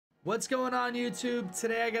What's going on YouTube?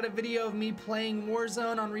 Today I got a video of me playing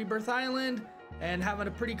Warzone on Rebirth Island and having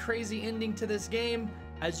a pretty crazy ending to this game.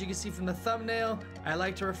 As you can see from the thumbnail, I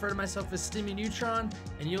like to refer to myself as Stimmy Neutron,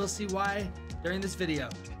 and you'll see why during this video.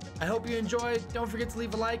 I hope you enjoyed. Don't forget to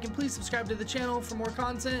leave a like and please subscribe to the channel for more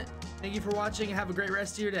content. Thank you for watching and have a great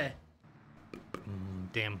rest of your day.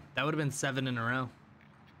 Damn, that would have been 7 in a row.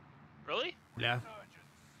 Really? Yeah.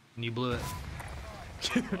 And you blew it.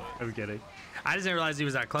 I'm kidding. I just didn't realize he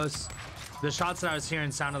was that close. The shots that I was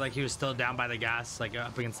hearing sounded like he was still down by the gas, like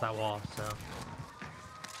up against that wall, so.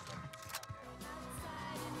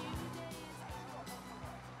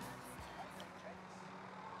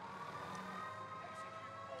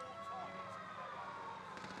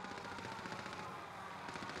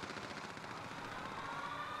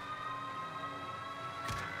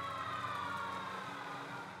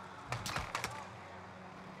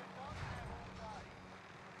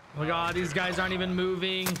 Oh my god, these guys aren't even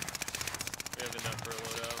moving. We have enough for a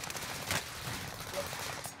loadout.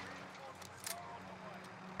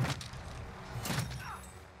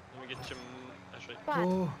 Let me get you, actually.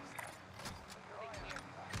 Oh.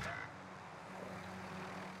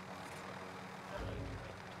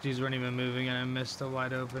 These weren't even moving and I missed a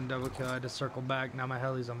wide open double kill. I had to circle back. Now my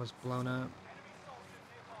heli's almost blown up.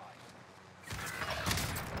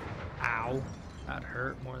 Ow. That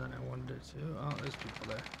hurt more than I wanted it to. Oh, there's people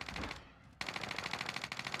there.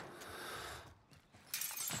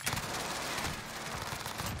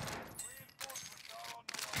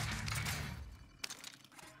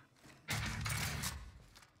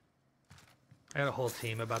 I got a whole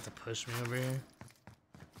team about to push me over here.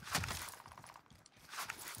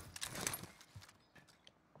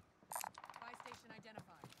 Buy station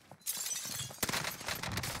identified.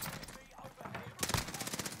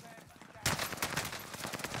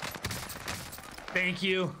 Thank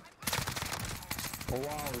you. Oh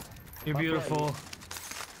wow. You're beautiful.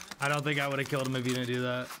 I don't think I would have killed him if you didn't do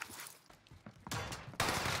that.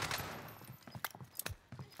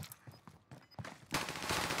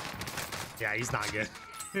 Yeah, he's not good.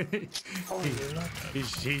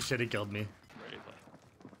 he should have killed me. Ready to play.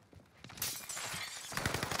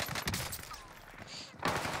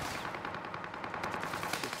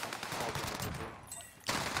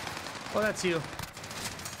 Oh, that's you.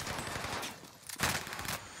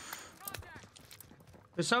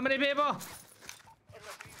 There's so many people.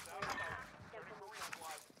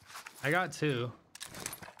 I got 2.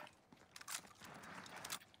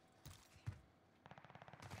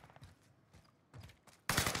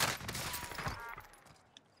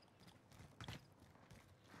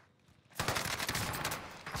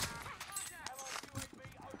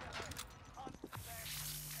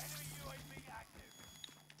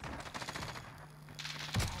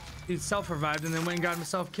 He self-revived and then went and got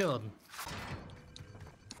himself killed.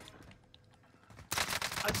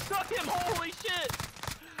 I stuck him! Holy shit!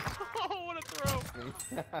 Oh, what a throw!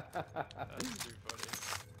 That's too funny.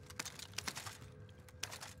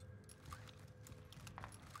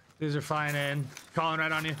 These are flying in. Calling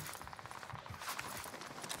right on you.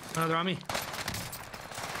 Another on me.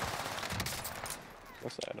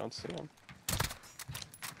 What's that? I don't see him.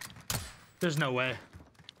 There's no way.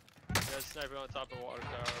 Yeah, sniper on top of the water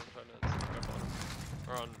tower. I'm trying to sneak up on him.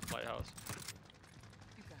 Or on lighthouse.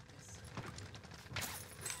 You got this.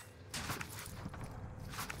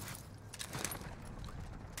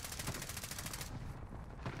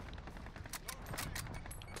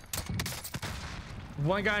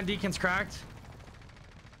 One guy in Deacon's cracked.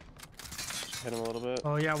 Hit him a little bit.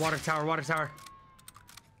 Oh yeah, water tower, water tower.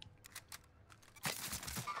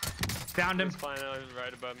 Found him. He's flying out. He's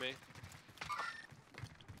right above me.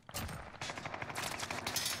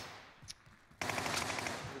 He's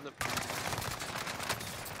in the...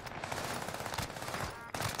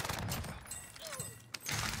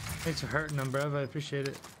 Thanks for hurting him, bro. I appreciate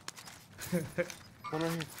it. One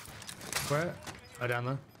right here. Where? Oh, down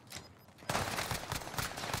low.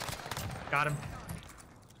 Got him.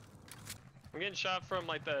 I'm getting shot from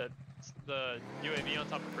like the UAV on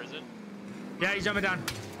top of prison. Yeah, he's jumping down.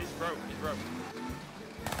 He's broke. He's broke.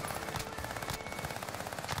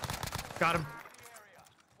 Got him.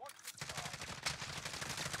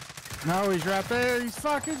 No, he's right there. He's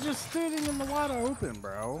fucking just sitting in the wide open,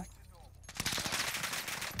 bro.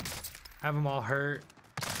 Have them all hurt.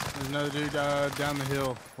 There's another dude down the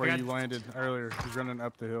hill where I got- you landed earlier. He's running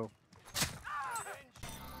up the hill.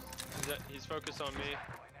 He's focused on me.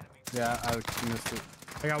 Yeah, I missed it.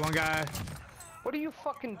 I got one guy. What are you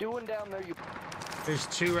fucking doing down there, you... There's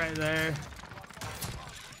 2 right there.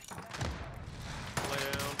 Lay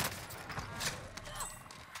down.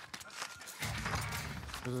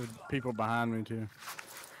 There's people behind me too.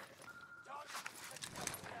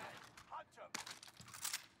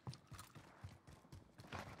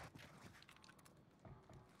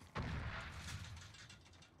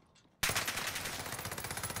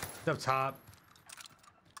 It's up top.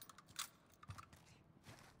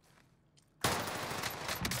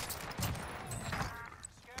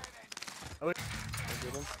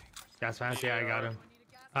 Gas mask, yeah, I got him.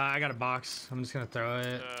 I got a box. I'm just gonna throw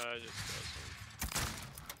it.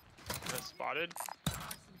 Just got spotted.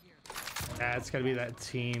 Yeah, it's gotta be that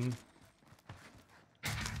team.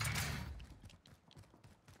 I'm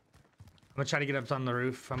gonna try to get up on the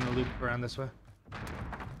roof. I'm gonna loop around this way.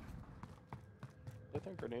 I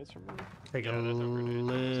think grenades from me. Take Yeah, a there's no grenades.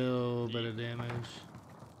 little bit of damage.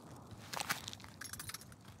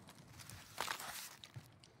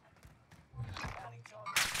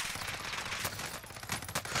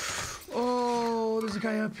 Oh, there's a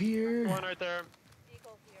guy up here. One right there.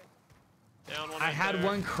 Down one. I right had there.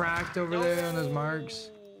 one cracked over there on those marks.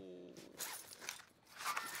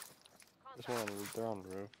 There's one on the roof. They're on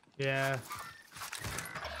the roof. Yeah.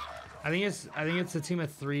 I think it's a team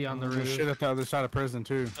of 3 on the There's roof. shit at the other side of prison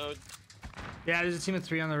too. Oh, Yeah, there's a team of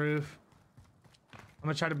 3 on the roof. I'm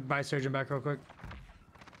gonna try to buy Surgeon back real quick.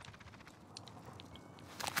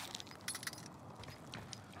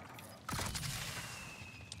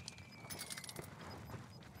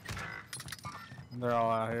 They're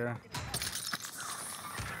all out here.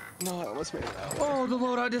 No, let's make it out. Oh, the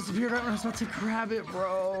loadout disappeared right when I was about to grab it,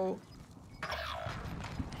 bro.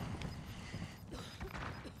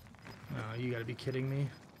 Oh, you gotta be kidding me.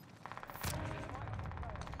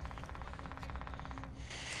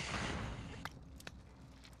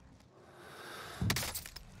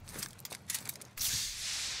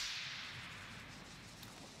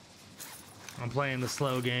 I'm playing the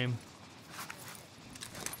slow game.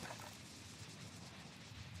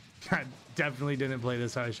 I definitely didn't play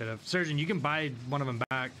this how I should have. Surgeon, you can buy one of them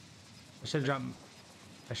back. I should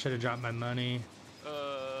have dropped my money.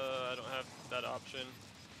 I don't have that option.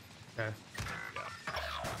 Okay. Yeah.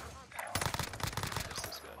 This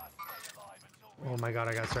is good. Oh my god,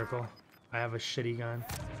 I got circle. I have a shitty gun.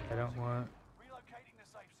 I don't want. Relocating the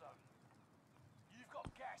safe zone. You've got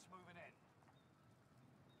gas moving in.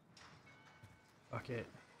 Fuck it.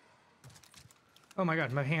 Oh my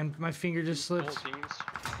god, my finger just Full slipped. teams.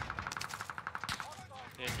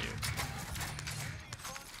 And you.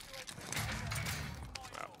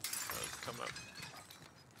 Wow. Come up.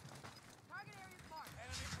 Target area's marked.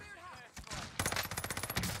 Cleared hot.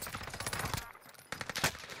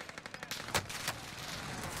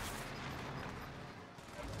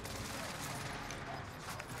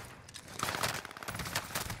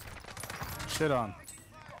 Shit on.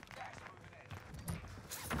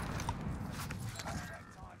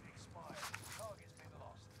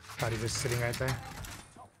 Thought he was sitting right there.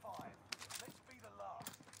 Top 5. Let's be the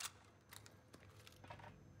last.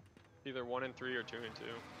 Either 1 and 3 or 2 and 2.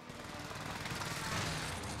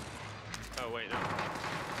 Oh wait, no.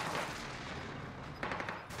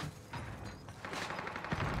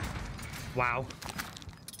 Wow.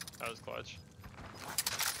 That was clutch.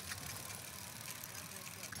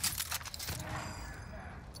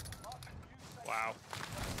 Wow.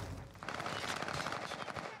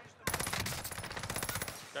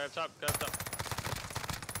 Guy up top, guy up top.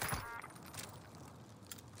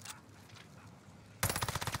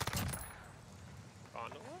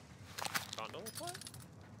 Gondola? Gondola play?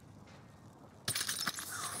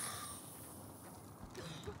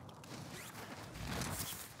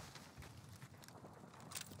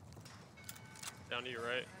 Down to your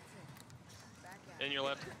right. And your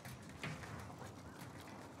left.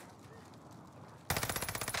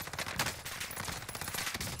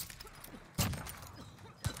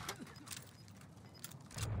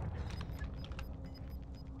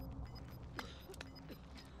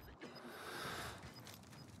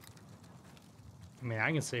 I mean,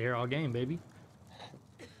 I can sit here all game, baby.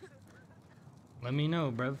 Let me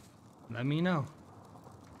know, bruv. Let me know.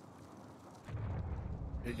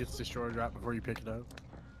 It gets destroyed right before you pick it up.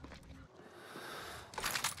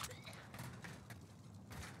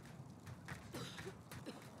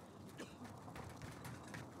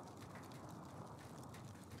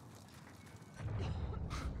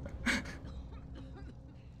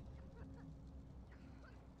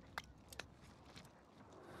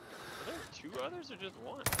 Are there 2 others or just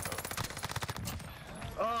 1?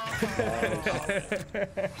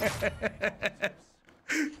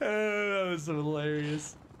 That was so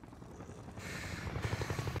hilarious.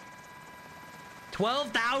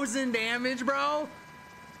 12,000 damage, bro.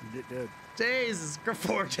 You get good. Jesus,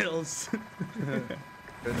 4 kills.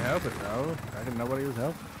 Couldn't help it though. I didn't know what he was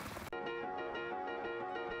helping.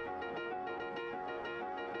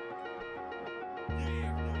 Yeah,